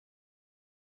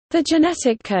The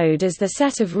genetic code is the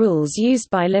set of rules used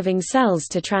by living cells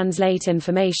to translate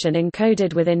information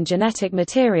encoded within genetic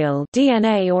material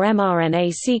 (DNA or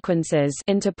mRNA) sequences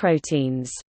into proteins.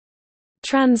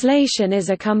 Translation is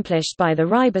accomplished by the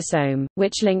ribosome,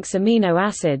 which links amino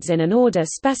acids in an order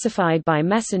specified by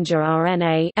messenger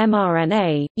RNA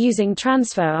 (mRNA), using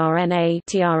transfer RNA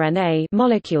 (tRNA)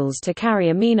 molecules to carry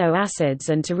amino acids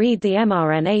and to read the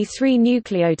mRNA 3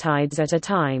 nucleotides at a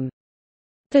time.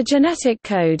 The genetic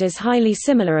code is highly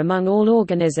similar among all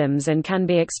organisms and can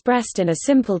be expressed in a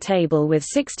simple table with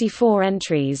 64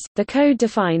 entries. The code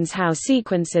defines how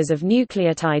sequences of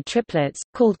nucleotide triplets,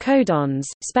 called codons,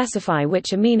 specify which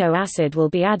amino acid will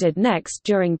be added next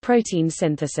during protein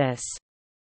synthesis.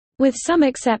 With some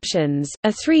exceptions, a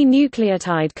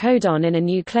 3-nucleotide codon in a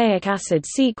nucleic acid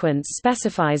sequence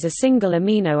specifies a single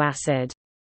amino acid.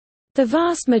 The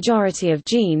vast majority of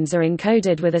genes are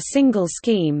encoded with a single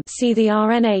scheme, see the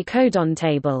RNA codon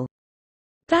table.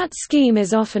 That scheme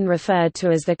is often referred to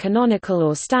as the canonical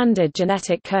or standard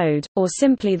genetic code, or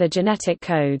simply the genetic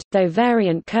code, though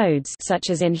variant codes such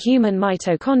as in human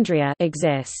mitochondria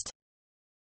exist.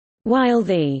 While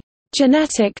the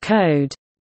genetic code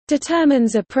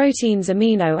determines a protein's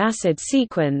amino acid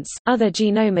sequence, other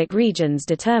genomic regions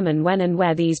determine when and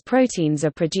where these proteins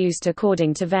are produced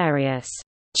according to various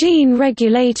gene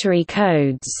regulatory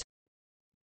codes.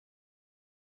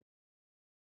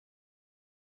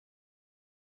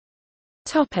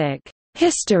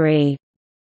 History.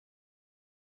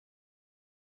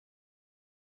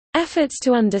 Efforts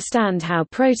to understand how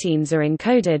proteins are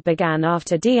encoded began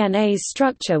after DNA's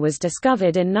structure was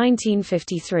discovered in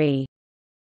 1953.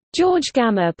 George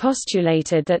Gamow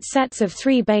postulated that sets of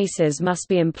 3 bases must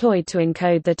be employed to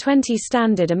encode the 20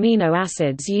 standard amino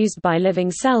acids used by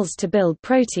living cells to build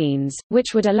proteins, which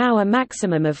would allow a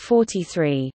maximum of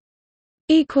 43 =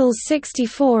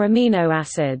 64 amino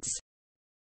acids.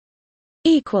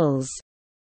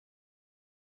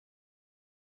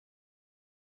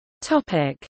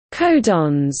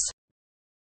 Codons.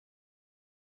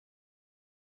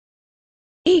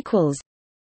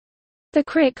 The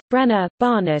Crick, Brenner,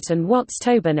 Barnett and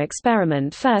Watts-Tobin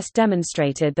experiment first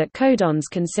demonstrated that codons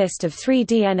consist of 3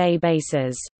 DNA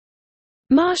bases.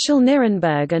 Marshall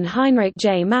Nirenberg and Heinrich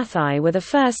J. Mathai were the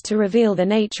first to reveal the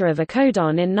nature of a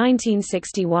codon in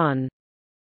 1961.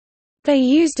 They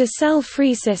used a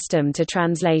cell-free system to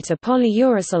translate a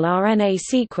polyuracil RNA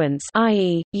sequence,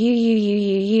 i.e.,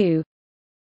 UUUUU,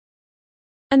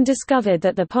 and discovered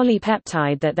that the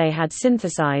polypeptide that they had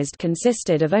synthesized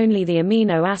consisted of only the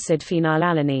amino acid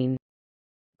phenylalanine.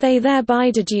 They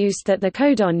thereby deduced that the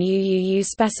codon UUU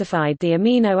specified the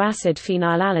amino acid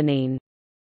phenylalanine.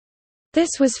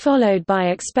 This was followed by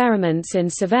experiments in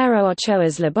Severo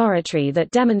Ochoa's laboratory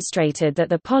that demonstrated that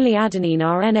the polyadenine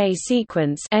RNA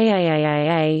sequence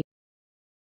AAAAA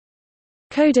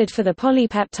coded for the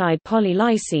polypeptide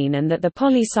polylysine and that the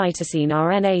polycytosine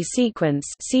RNA sequence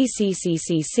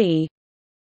CCCCC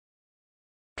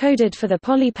coded for the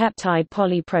polypeptide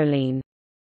polyproline.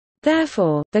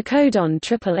 Therefore, the codon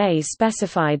AAA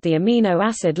specified the amino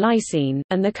acid lysine,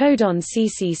 and the codon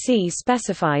CCC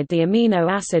specified the amino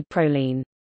acid proline.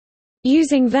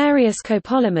 Using various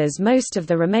copolymers, most of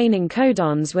the remaining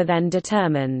codons were then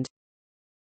determined.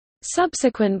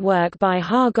 Subsequent work by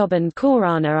Hargob and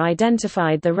Khorana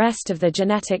identified the rest of the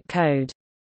genetic code.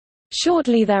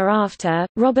 Shortly thereafter,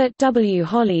 Robert W.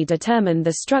 Holley determined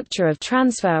the structure of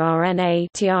transfer RNA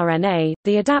 (tRNA),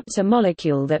 the adapter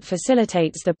molecule that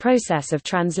facilitates the process of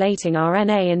translating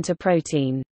RNA into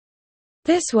protein.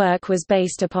 This work was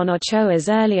based upon Ochoa's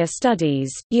earlier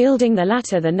studies, yielding the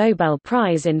latter the Nobel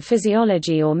Prize in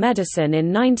Physiology or Medicine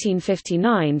in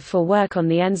 1959 for work on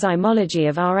the enzymology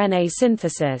of RNA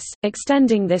synthesis.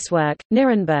 Extending this work,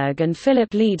 Nirenberg and Philip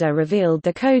Leder revealed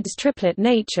the code's triplet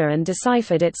nature and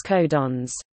deciphered its codons.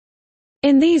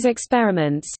 In these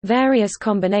experiments, various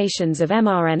combinations of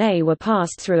mRNA were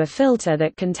passed through a filter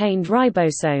that contained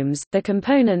ribosomes, the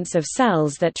components of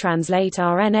cells that translate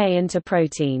RNA into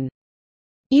protein.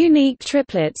 Unique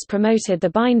triplets promoted the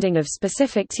binding of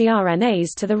specific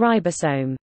tRNAs to the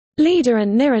ribosome. Leder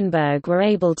and Nirenberg were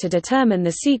able to determine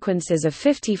the sequences of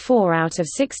 54 out of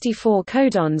 64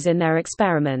 codons in their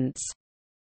experiments.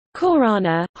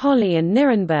 Khorana, Holley and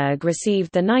Nirenberg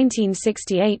received the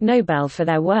 1968 Nobel for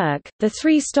their work. The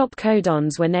 3 stop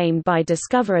codons were named by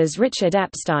discoverers Richard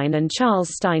Epstein and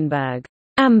Charles Steinberg.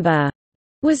 Amber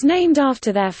was named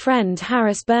after their friend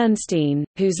Harris Bernstein,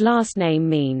 whose last name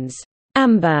means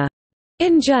amber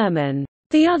in German.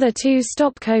 The other 2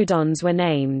 stop codons were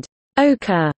named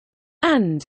ochre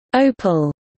and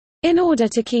opal in order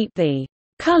to keep the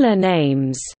color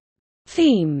names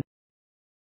theme.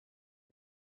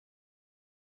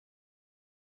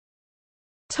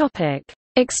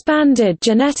 Expanded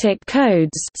genetic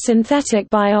codes, synthetic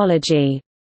biology.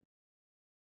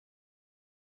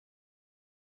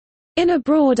 In a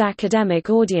broad academic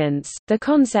audience, the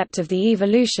concept of the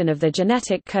evolution of the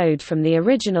genetic code from the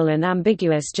original and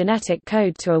ambiguous genetic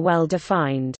code to a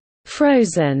well-defined,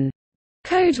 frozen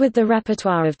code with the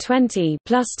repertoire of 20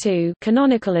 plus 2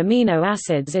 canonical amino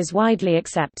acids is widely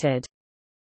accepted.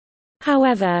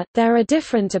 However, there are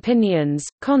different opinions,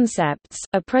 concepts,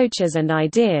 approaches and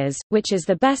ideas, which is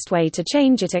the best way to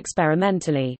change it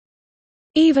experimentally.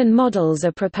 Even models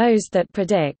are proposed that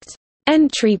predict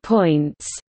entry points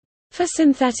for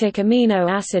synthetic amino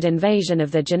acid invasion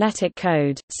of the genetic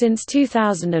code. Since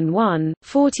 2001,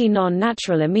 40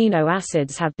 non-natural amino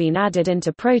acids have been added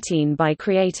into protein by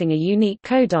creating a unique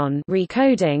codon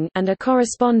recoding and a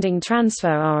corresponding transfer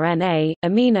RNA,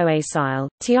 aminoacyl,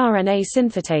 tRNA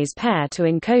synthetase pair to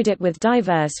encode it with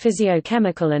diverse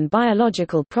physiochemical and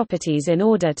biological properties in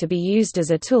order to be used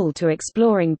as a tool to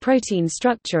exploring protein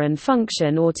structure and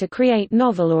function or to create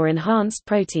novel or enhanced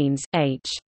proteins. H.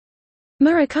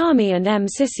 Murakami and M.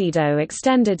 Sisido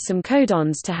extended some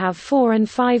codons to have 4 and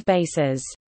 5 bases.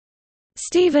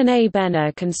 Stephen A.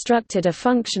 Benner constructed a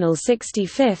functional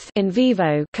 65th in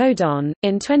vivo codon.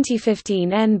 In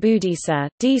 2015, N. Boudissa,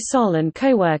 D. Sol and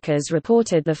co-workers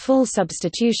reported the full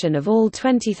substitution of all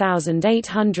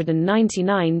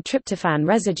 20,899 tryptophan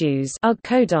residues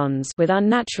codons with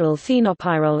unnatural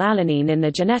phenopyrrole alanine in the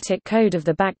genetic code of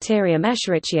the bacterium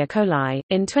Escherichia coli.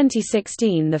 In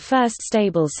 2016, the first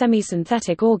stable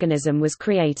semisynthetic organism was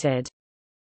created.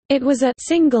 It was a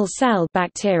single-cell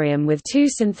bacterium with 2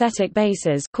 synthetic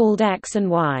bases called X and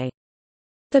Y.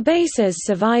 The bases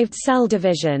survived cell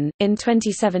division. In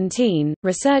 2017,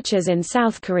 researchers in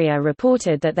South Korea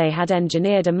reported that they had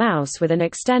engineered a mouse with an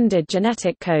extended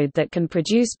genetic code that can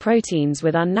produce proteins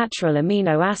with unnatural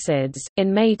amino acids.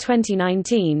 In May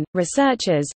 2019,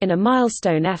 researchers, in a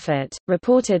milestone effort,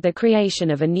 reported the creation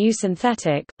of a new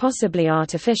synthetic, possibly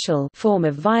artificial, form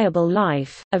of viable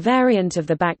life, a variant of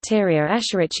the bacteria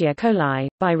Escherichia coli,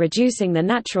 by reducing the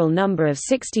natural number of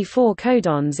 64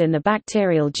 codons in the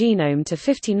bacterial genome to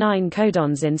 59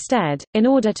 codons instead, in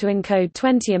order to encode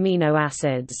 20 amino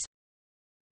acids.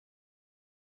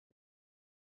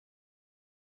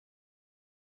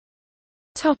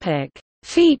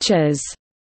 Features.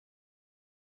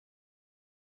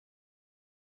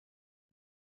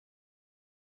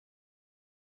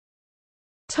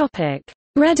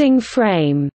 Reading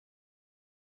frame.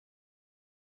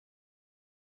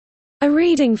 A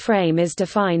reading frame is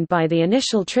defined by the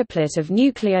initial triplet of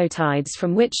nucleotides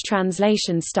from which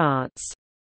translation starts.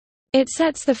 It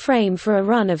sets the frame for a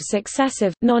run of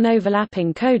successive,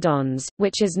 non-overlapping codons,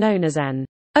 which is known as an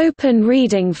open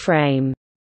reading frame,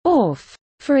 ORF.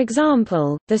 For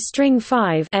example, the string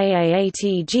 5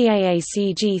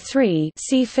 AAATGAACG3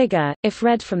 see figure, if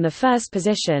read from the first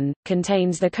position,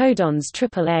 contains the codons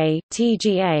AAA,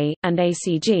 TGA, and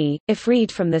ACG. If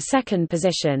read from the second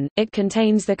position, it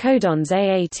contains the codons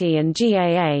AAT and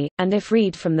GAA, and if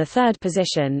read from the third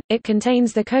position, it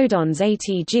contains the codons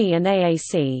ATG and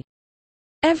AAC.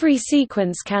 Every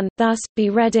sequence can, thus,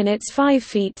 be read in its 5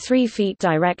 feet 3 feet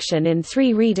direction in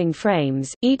 3 reading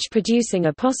frames, each producing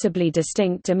a possibly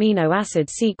distinct amino acid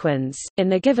sequence. In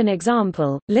the given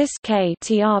example, Lis K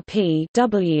TRP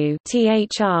W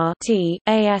THR T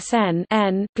ASN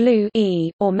N GLU E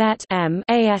or MET M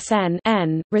ASN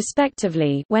N,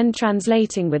 respectively, when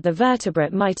translating with the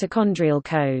vertebrate mitochondrial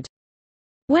code.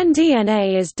 When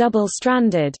DNA is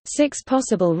double-stranded, 6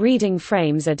 possible reading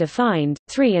frames are defined,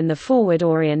 3 in the forward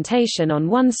orientation on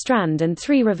one strand and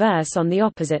 3 reverse on the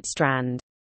opposite strand.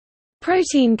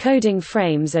 Protein coding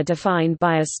frames are defined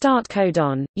by a start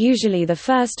codon, usually the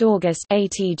first August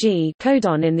ATG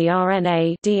codon in the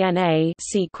RNA DNA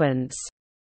sequence.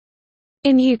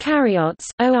 In eukaryotes,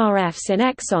 ORFs in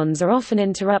exons are often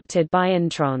interrupted by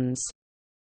introns.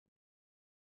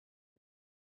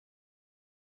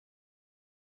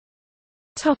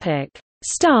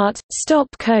 Start-stop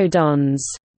codons.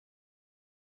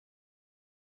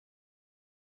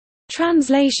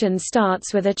 Translation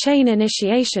starts with a chain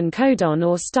initiation codon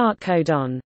or start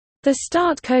codon. The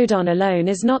start codon alone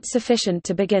is not sufficient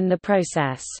to begin the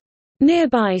process.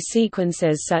 Nearby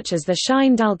sequences such as the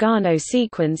Shine-Dalgarno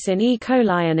sequence in E.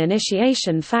 coli and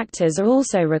initiation factors are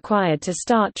also required to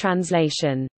start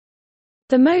translation.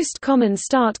 The most common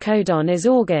start codon is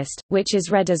August, which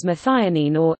is read as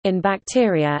methionine or, in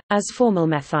bacteria, as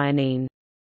formylmethionine.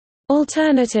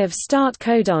 Alternative start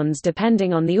codons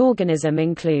depending on the organism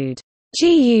include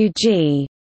GUG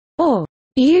or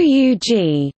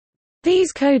UUG,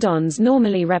 These codons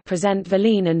normally represent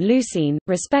valine and leucine,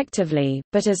 respectively,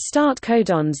 but as start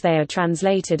codons they are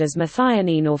translated as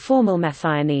methionine or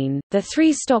formylmethionine. The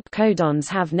three stop codons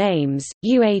have names: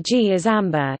 UAG is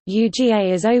amber,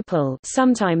 UGA is opal,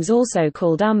 sometimes also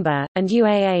called umber, and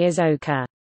UAA is ochre.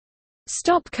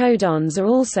 Stop codons are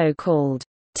also called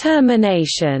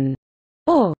termination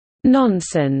or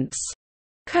nonsense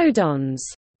codons.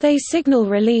 They signal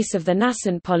release of the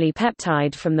nascent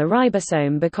polypeptide from the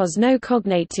ribosome because no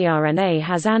cognate tRNA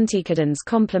has anticodons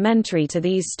complementary to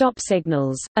these stop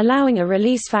signals, allowing a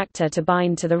release factor to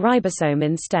bind to the ribosome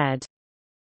instead.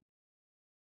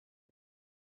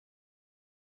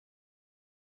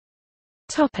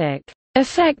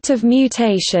 Effect of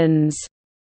mutations.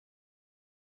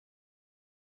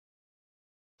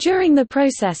 During the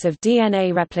process of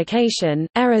DNA replication,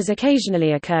 errors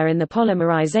occasionally occur in the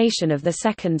polymerization of the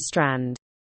second strand.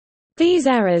 These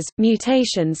errors,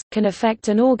 mutations, can affect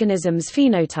an organism's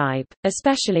phenotype,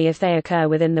 especially if they occur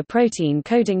within the protein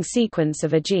coding sequence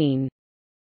of a gene.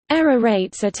 Error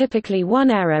rates are typically 1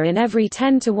 error in every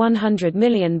 10 to 100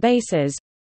 million bases.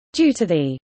 Due to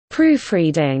the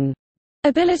proofreading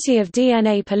ability of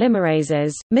DNA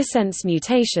polymerases, missense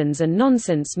mutations and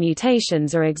nonsense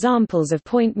mutations are examples of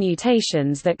point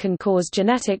mutations that can cause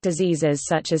genetic diseases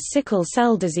such as sickle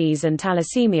cell disease and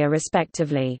thalassemia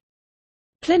respectively.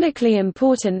 Clinically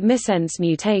important missense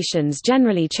mutations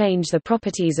generally change the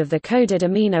properties of the coded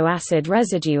amino acid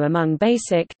residue among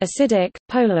basic, acidic,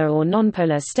 polar or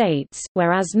nonpolar states,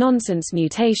 whereas nonsense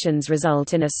mutations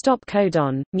result in a stop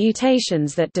codon.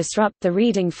 Mutations that disrupt the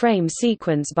reading frame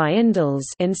sequence by indels,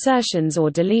 insertions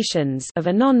or deletions, of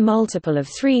a non-multiple of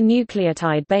 3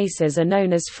 nucleotide bases are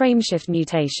known as frameshift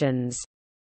mutations.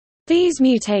 These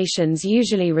mutations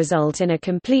usually result in a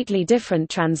completely different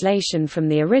translation from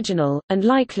the original, and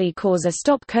likely cause a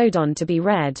stop codon to be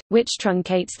read, which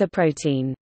truncates the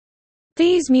protein.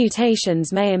 These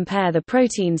mutations may impair the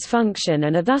protein's function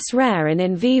and are thus rare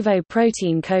in vivo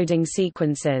protein coding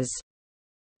sequences.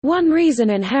 One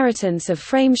reason inheritance of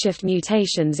frameshift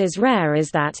mutations is rare is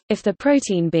that, if the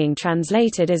protein being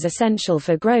translated is essential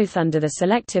for growth under the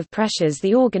selective pressures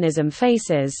the organism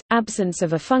faces, absence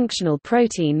of a functional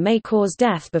protein may cause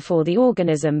death before the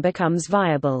organism becomes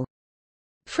viable.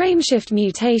 Frameshift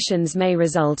mutations may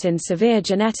result in severe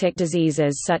genetic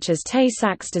diseases such as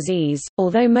Tay-Sachs disease.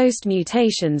 Although most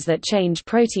mutations that change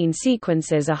protein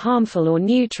sequences are harmful or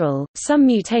neutral, some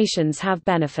mutations have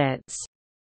benefits.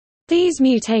 These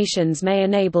mutations may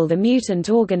enable the mutant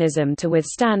organism to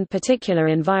withstand particular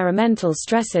environmental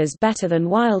stresses better than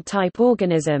wild-type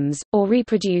organisms, or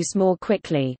reproduce more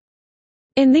quickly.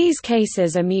 In these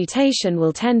cases, a mutation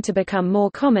will tend to become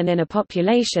more common in a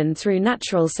population through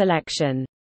natural selection.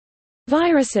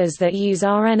 Viruses that use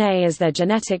RNA as their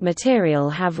genetic material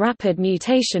have rapid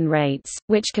mutation rates,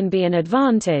 which can be an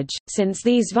advantage, since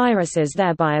these viruses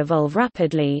thereby evolve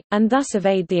rapidly, and thus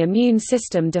evade the immune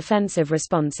system defensive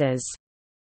responses.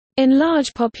 In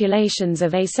large populations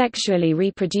of asexually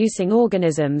reproducing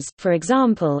organisms, for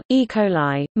example, E.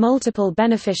 coli, multiple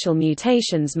beneficial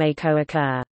mutations may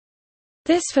co-occur.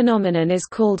 This phenomenon is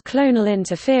called clonal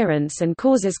interference and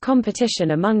causes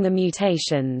competition among the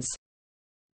mutations.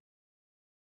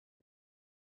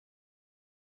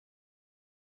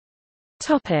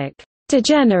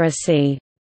 Degeneracy.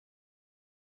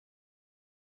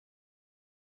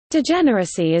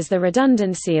 Degeneracy is the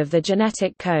redundancy of the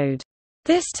genetic code.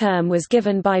 This term was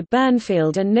given by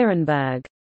Bernfield and Nirenberg.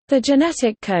 The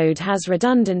genetic code has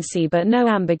redundancy but no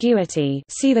ambiguity.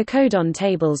 See the codon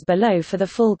tables below for the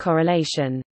full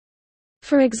correlation.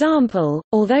 For example,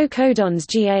 although codons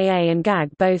GAA and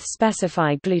GAG both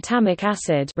specify glutamic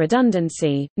acid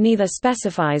redundancy, neither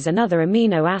specifies another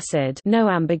amino acid, no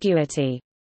ambiguity.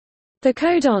 The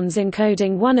codons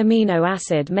encoding one amino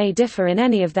acid may differ in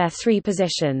any of their 3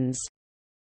 positions.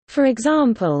 For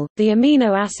example, the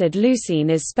amino acid leucine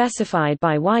is specified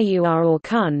by YUR or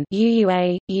CUN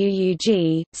UUA,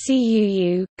 UUG,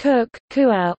 CUU, COOK,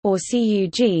 CUA, or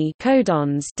CUG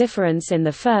codons difference in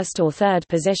the first or third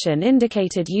position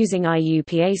indicated using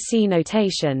IUPAC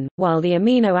notation, while the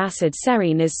amino acid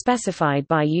serine is specified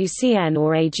by UCN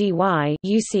or AGY,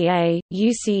 UCA,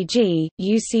 UCG,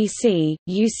 UCC,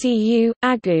 UCU,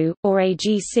 AGU, or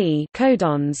AGC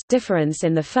codons difference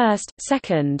in the first,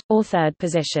 second, or third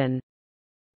position.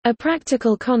 A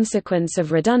practical consequence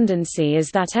of redundancy is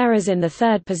that errors in the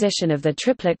third position of the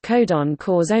triplet codon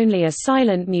cause only a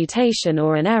silent mutation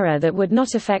or an error that would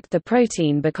not affect the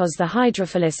protein because the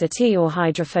hydrophilicity or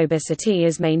hydrophobicity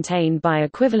is maintained by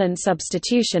equivalent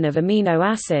substitution of amino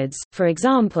acids, for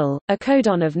example, a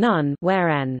codon of none where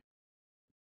N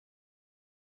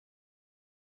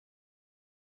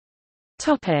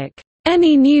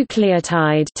Any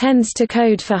nucleotide tends to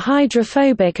code for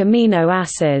hydrophobic amino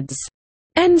acids.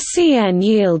 NCN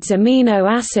yields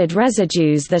amino acid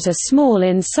residues that are small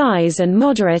in size and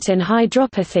moderate in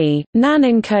hydropathy. NAN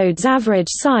encodes average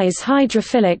size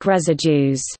hydrophilic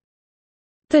residues.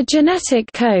 The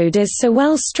genetic code is so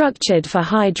well structured for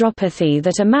hydropathy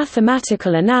that a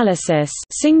mathematical analysis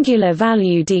singular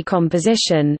value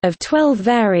decomposition of 12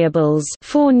 variables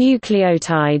 4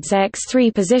 nucleotides x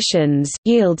 3 positions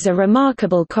yields a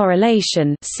remarkable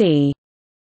correlation. See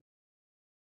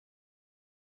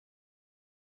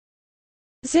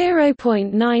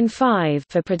 0.95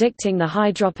 for predicting the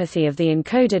hydropathy of the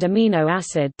encoded amino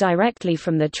acid directly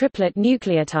from the triplet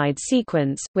nucleotide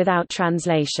sequence, without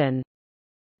translation.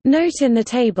 Note in the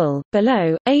table,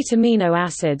 below, 8 amino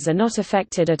acids are not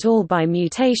affected at all by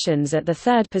mutations at the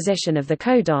third position of the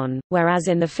codon, whereas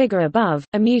in the figure above,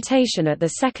 a mutation at the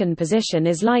second position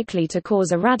is likely to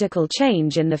cause a radical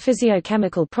change in the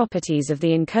physiochemical properties of the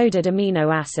encoded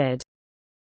amino acid.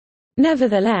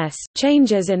 Nevertheless,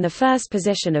 changes in the first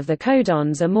position of the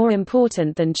codons are more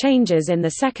important than changes in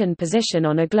the second position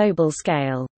on a global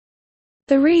scale.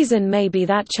 The reason may be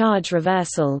that charge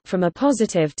reversal from a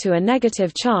positive to a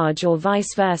negative charge or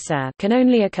vice versa can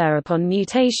only occur upon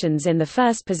mutations in the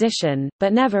first position,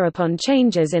 but never upon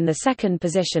changes in the second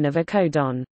position of a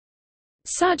codon.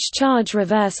 Such charge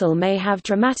reversal may have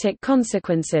dramatic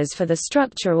consequences for the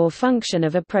structure or function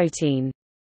of a protein.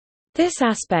 This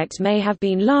aspect may have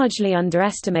been largely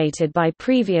underestimated by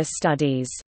previous studies.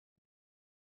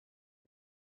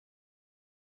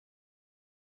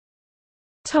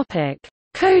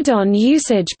 Codon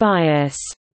usage bias.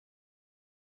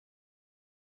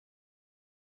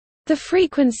 The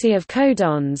frequency of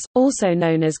codons, also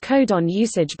known as codon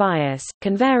usage bias,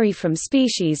 can vary from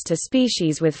species to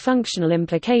species with functional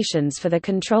implications for the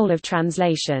control of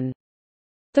translation.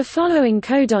 The following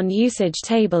codon usage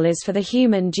table is for the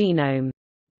human genome.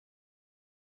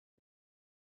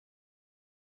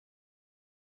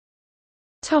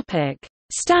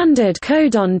 Standard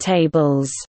codon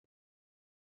tables.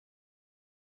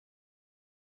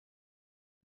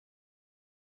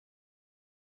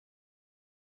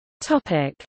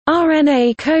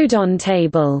 RNA codon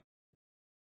table.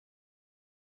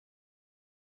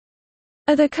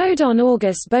 The codon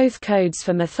August both codes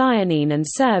for methionine and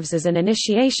serves as an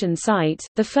initiation site.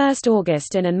 The first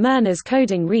August in an Merner's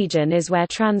coding region is where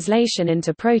translation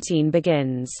into protein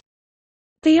begins.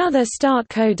 The other start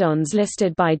codons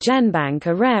listed by GenBank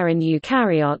are rare in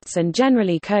eukaryotes and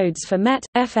generally codes for MET,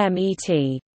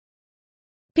 FMET.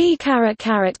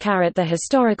 The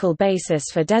historical basis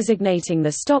for designating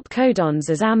the stop codons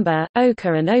as amber,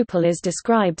 ochre and opal is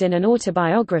described in an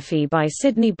autobiography by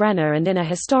Sidney Brenner and in a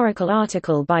historical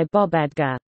article by Bob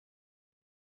Edgar.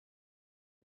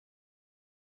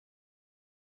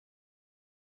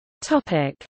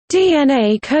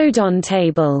 DNA codon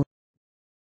table.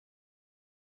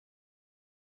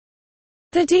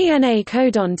 The DNA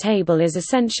codon table is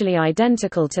essentially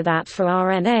identical to that for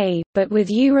RNA, but with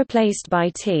U replaced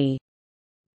by T.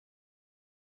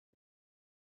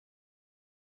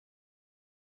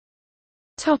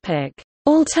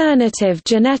 Alternative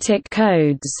genetic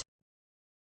codes.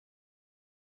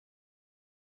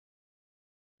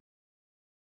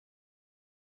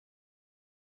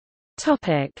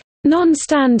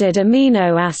 Non-standard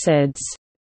amino acids.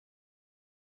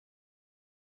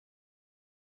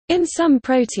 In some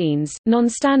proteins,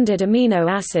 non-standard amino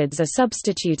acids are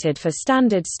substituted for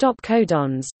standard stop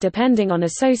codons, depending on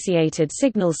associated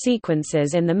signal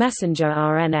sequences in the messenger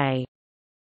RNA.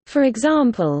 For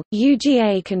example,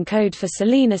 UGA can code for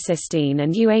selenocysteine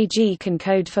and UAG can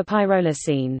code for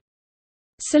pyrrolysine.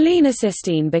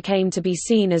 Selenocysteine became to be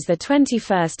seen as the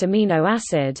 21st amino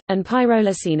acid, and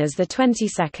pyrrolysine as the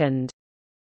 22nd.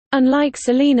 Unlike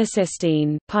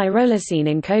selenocysteine, pyrrolysine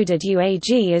encoded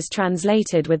UAG is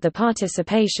translated with the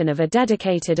participation of a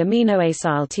dedicated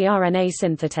aminoacyl tRNA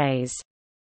synthetase.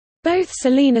 Both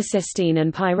selenocysteine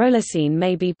and pyrrolysine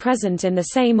may be present in the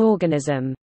same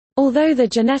organism. Although the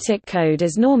genetic code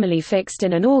is normally fixed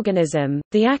in an organism,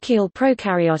 the achial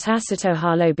prokaryote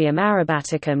Acetohalobium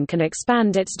arobaticum can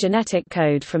expand its genetic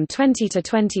code from 20 to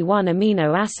 21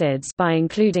 amino acids by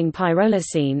including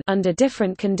pyrrolysine under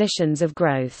different conditions of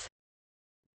growth.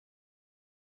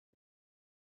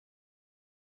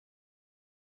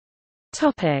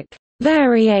 Topic: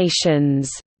 Variations.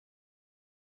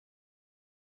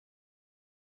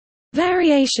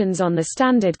 Variations on the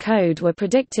standard code were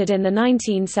predicted in the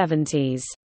 1970s.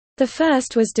 The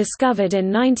first was discovered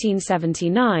in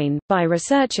 1979, by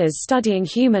researchers studying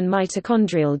human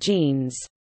mitochondrial genes.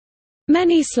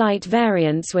 Many slight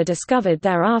variants were discovered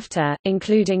thereafter,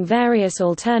 including various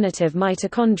alternative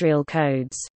mitochondrial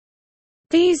codes.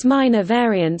 These minor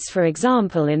variants, for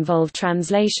example, involve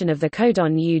translation of the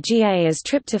codon UGA as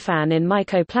tryptophan in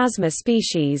Mycoplasma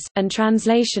species, and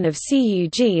translation of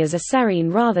CUG as a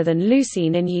serine rather than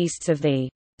leucine in yeasts of the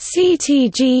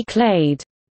CTG clade,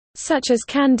 such as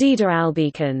Candida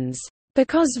albicans.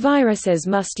 Because viruses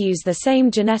must use the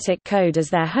same genetic code as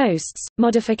their hosts,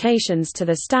 modifications to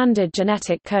the standard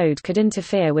genetic code could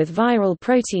interfere with viral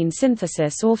protein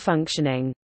synthesis or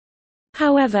functioning.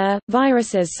 However,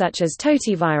 viruses such as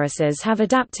totiviruses have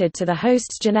adapted to the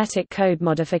host's genetic code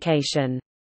modification.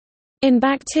 In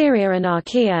bacteria and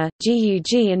archaea,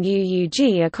 GUG and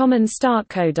UUG are common start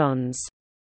codons.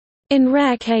 In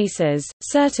rare cases,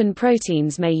 certain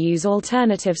proteins may use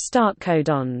alternative start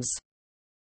codons.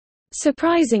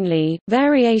 Surprisingly,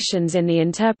 variations in the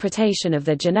interpretation of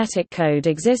the genetic code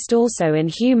exist also in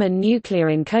human nuclear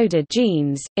encoded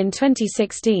genes. In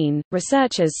 2016,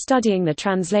 researchers studying the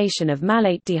translation of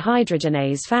malate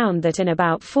dehydrogenase found that in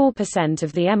about 4%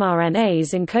 of the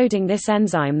mRNAs encoding this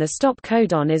enzyme, the stop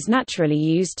codon is naturally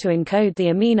used to encode the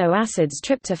amino acids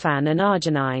tryptophan and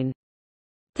arginine.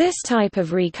 This type of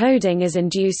recoding is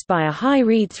induced by a high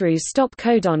read-through stop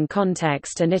codon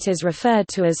context, and it is referred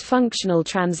to as functional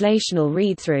translational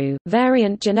read-through.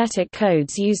 Variant genetic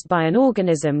codes used by an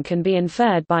organism can be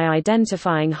inferred by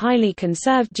identifying highly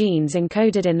conserved genes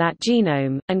encoded in that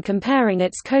genome, and comparing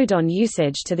its codon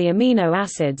usage to the amino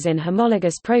acids in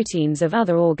homologous proteins of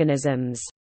other organisms.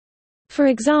 For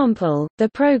example, the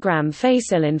program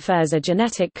FACIL infers a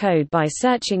genetic code by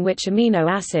searching which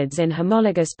amino acids in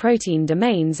homologous protein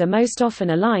domains are most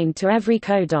often aligned to every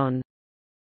codon.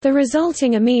 The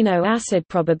resulting amino acid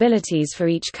probabilities for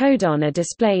each codon are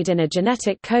displayed in a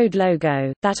genetic code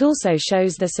logo, that also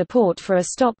shows the support for a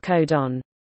stop codon.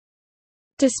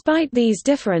 Despite these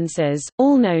differences,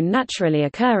 all known naturally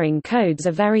occurring codes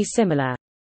are very similar.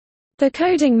 The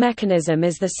coding mechanism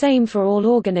is the same for all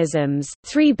organisms: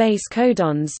 3 base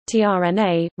codons,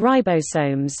 tRNA,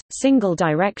 ribosomes, single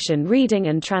direction reading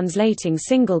and translating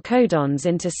single codons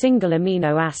into single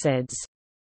amino acids.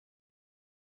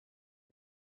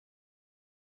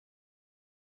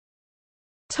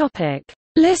 Topic: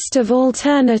 List of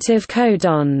alternative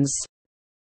codons.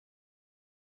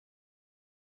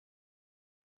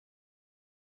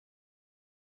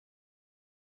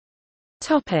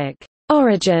 Topic: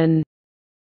 Origin.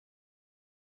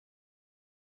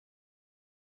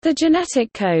 The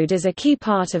genetic code is a key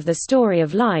part of the story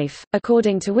of life,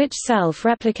 according to which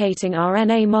self-replicating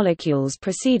RNA molecules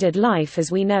preceded life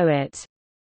as we know it.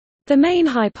 The main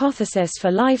hypothesis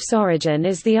for life's origin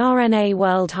is the RNA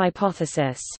world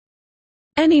hypothesis.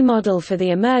 Any model for the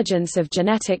emergence of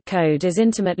genetic code is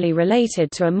intimately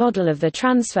related to a model of the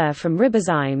transfer from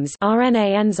ribozymes,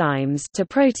 RNA enzymes, to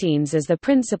proteins as the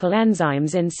principal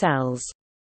enzymes in cells.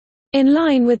 In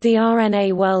line with the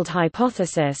RNA world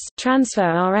hypothesis, transfer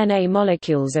RNA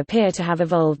molecules appear to have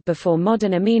evolved before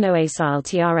modern aminoacyl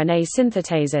tRNA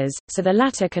synthetases, so the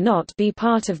latter cannot be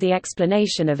part of the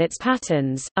explanation of its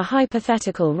patterns. A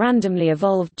hypothetical randomly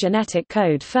evolved genetic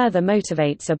code further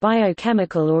motivates a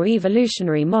biochemical or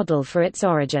evolutionary model for its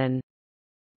origin.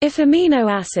 If amino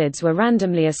acids were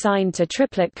randomly assigned to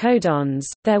triplet codons,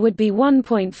 there would be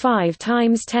 1.5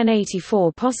 times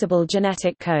 10^84 possible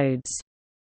genetic codes.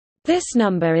 This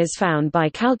number is found by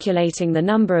calculating the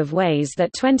number of ways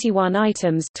that 21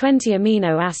 items 20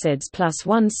 amino acids plus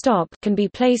 1 stop can be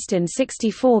placed in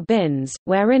 64 bins,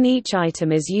 wherein each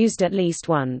item is used at least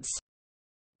once.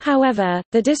 However,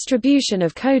 the distribution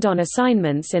of codon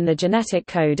assignments in the genetic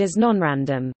code is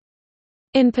non-random.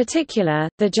 In particular,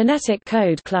 the genetic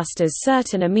code clusters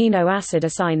certain amino acid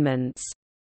assignments.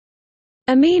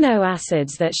 Amino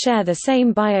acids that share the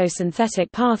same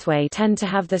biosynthetic pathway tend to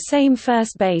have the same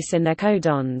first base in their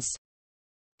codons.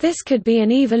 This could be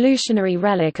an evolutionary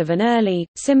relic of an early,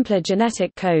 simpler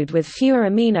genetic code with fewer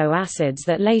amino acids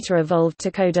that later evolved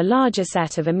to code a larger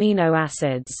set of amino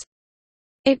acids.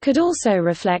 It could also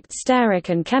reflect steric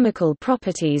and chemical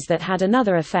properties that had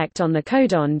another effect on the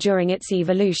codon during its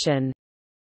evolution.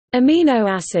 Amino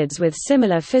acids with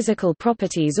similar physical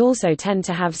properties also tend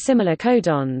to have similar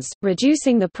codons,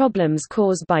 reducing the problems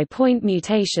caused by point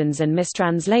mutations and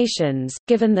mistranslations.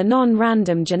 Given the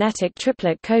non-random genetic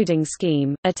triplet coding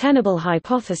scheme, a tenable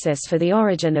hypothesis for the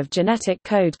origin of genetic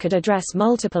code could address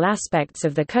multiple aspects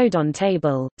of the codon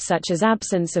table, such as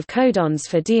absence of codons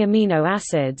for D amino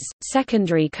acids,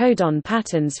 secondary codon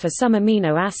patterns for some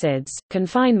amino acids,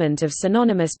 confinement of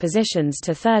synonymous positions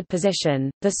to third position,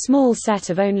 the small set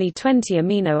of only only 20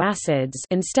 amino acids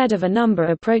instead of a number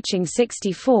approaching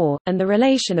 64, and the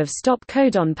relation of stop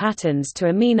codon patterns to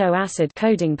amino acid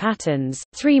coding patterns.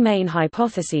 Three main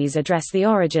hypotheses address the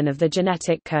origin of the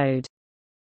genetic code.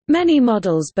 Many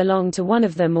models belong to one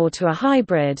of them or to a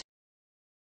hybrid.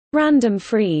 Random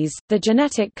freeze – the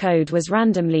genetic code was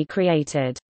randomly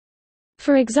created.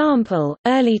 For example,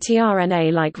 early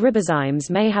tRNA like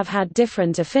ribozymes may have had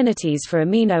different affinities for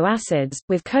amino acids,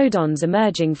 with codons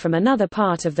emerging from another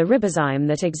part of the ribozyme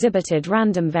that exhibited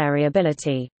random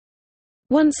variability.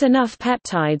 Once enough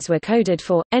peptides were coded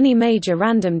for, any major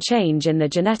random change in the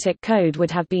genetic code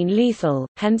would have been lethal,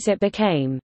 hence it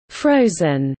became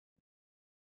frozen.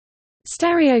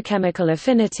 Stereochemical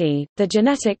affinity – the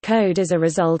genetic code is a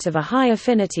result of a high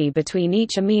affinity between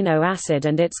each amino acid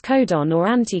and its codon or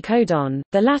anti-codon.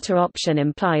 The latter option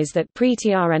implies that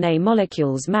pre-tRNA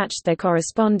molecules matched their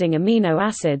corresponding amino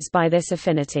acids by this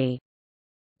affinity.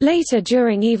 Later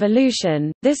during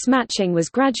evolution, this matching was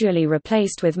gradually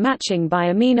replaced with matching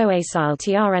by aminoacyl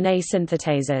tRNA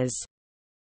synthetases.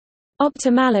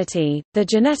 Optimality – the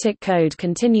genetic code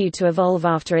continued to evolve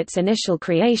after its initial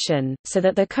creation, so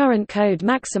that the current code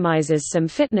maximizes some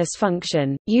fitness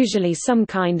function, usually some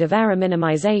kind of error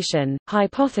minimization.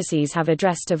 Hypotheses have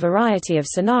addressed a variety of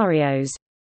scenarios.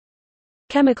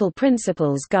 Chemical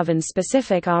principles govern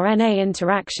specific RNA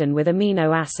interaction with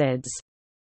amino acids.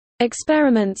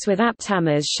 Experiments with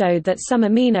aptamers showed that some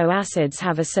amino acids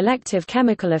have a selective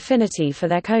chemical affinity for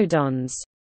their codons.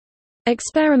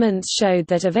 Experiments showed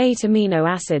that of 8 amino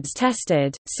acids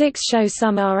tested, 6 show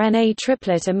some RNA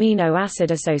triplet amino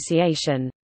acid association.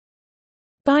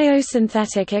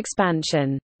 Biosynthetic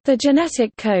expansion. The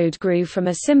genetic code grew from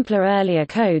a simpler earlier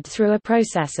code through a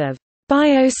process of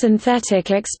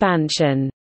biosynthetic expansion.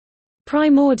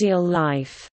 Primordial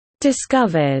life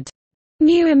discovered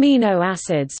new amino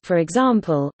acids, for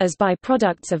example, as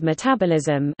byproducts of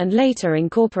metabolism, and later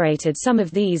incorporated some of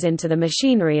these into the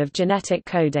machinery of genetic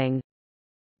coding.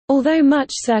 Although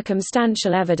much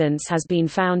circumstantial evidence has been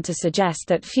found to suggest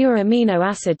that fewer amino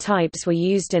acid types were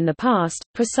used in the past,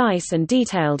 precise and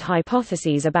detailed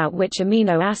hypotheses about which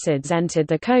amino acids entered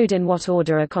the code in what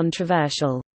order are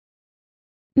controversial.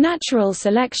 Natural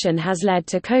selection has led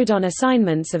to codon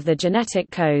assignments of the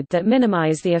genetic code that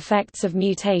minimize the effects of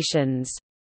mutations.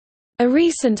 A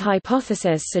recent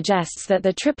hypothesis suggests that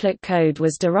the triplet code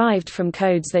was derived from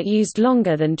codes that used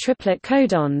longer than triplet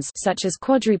codons, such as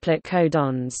quadruplet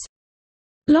codons.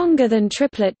 Longer than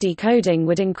triplet decoding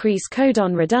would increase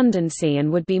codon redundancy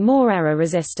and would be more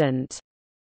error-resistant.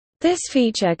 This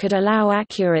feature could allow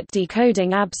accurate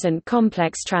decoding absent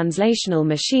complex translational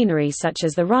machinery such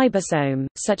as the ribosome,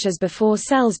 such as before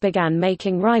cells began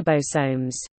making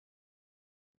ribosomes.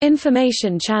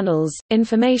 Information channels –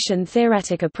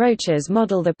 information-theoretic approaches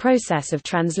model the process of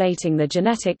translating the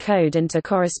genetic code into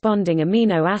corresponding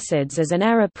amino acids as an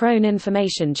error-prone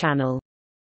information channel.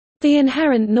 The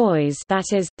inherent noise,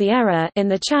 that is, the error, in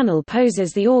the channel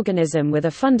poses the organism with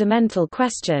a fundamental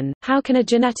question: how can a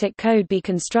genetic code be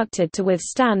constructed to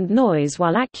withstand noise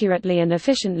while accurately and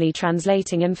efficiently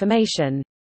translating information?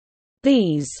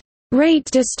 These rate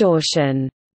distortion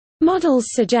models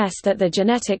suggest that the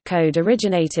genetic code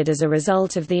originated as a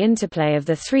result of the interplay of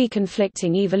the three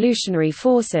conflicting evolutionary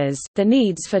forces: the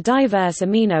needs for diverse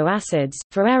amino acids,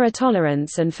 for error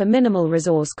tolerance and for minimal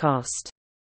resource cost.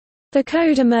 The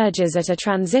code emerges at a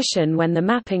transition when the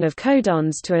mapping of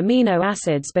codons to amino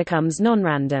acids becomes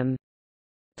nonrandom.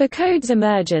 The code's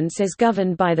emergence is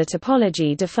governed by the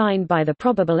topology defined by the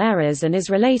probable errors and is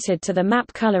related to the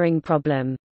map coloring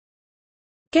problem.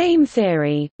 Game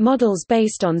theory – models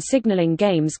based on signaling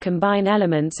games combine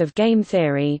elements of game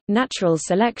theory, natural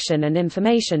selection and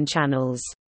information channels.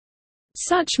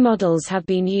 Such models have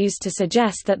been used to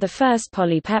suggest that the first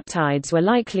polypeptides were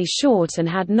likely short and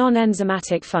had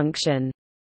non-enzymatic function.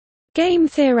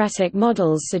 Game-theoretic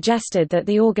models suggested that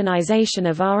the organization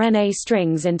of RNA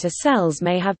strings into cells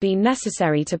may have been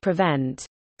necessary to prevent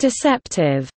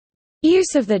deceptive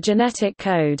use of the genetic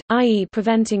code, i.e.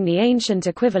 preventing the ancient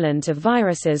equivalent of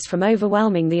viruses from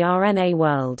overwhelming the RNA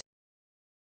world.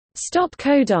 Stop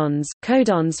codons –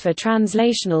 codons for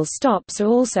translational stops are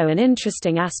also an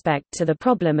interesting aspect to the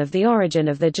problem of the origin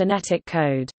of the genetic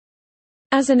code.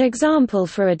 As an example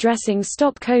for addressing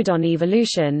stop codon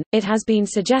evolution, it has been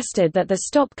suggested that the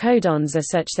stop codons are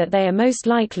such that they are most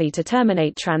likely to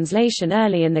terminate translation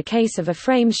early in the case of a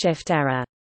frame shift error.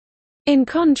 In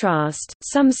contrast,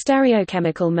 some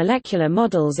stereochemical molecular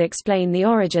models explain the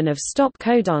origin of stop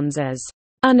codons as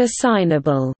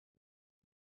unassignable.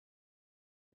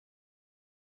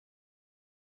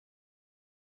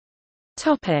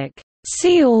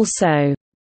 See also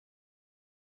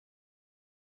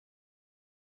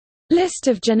List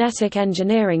of genetic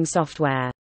engineering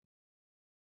software.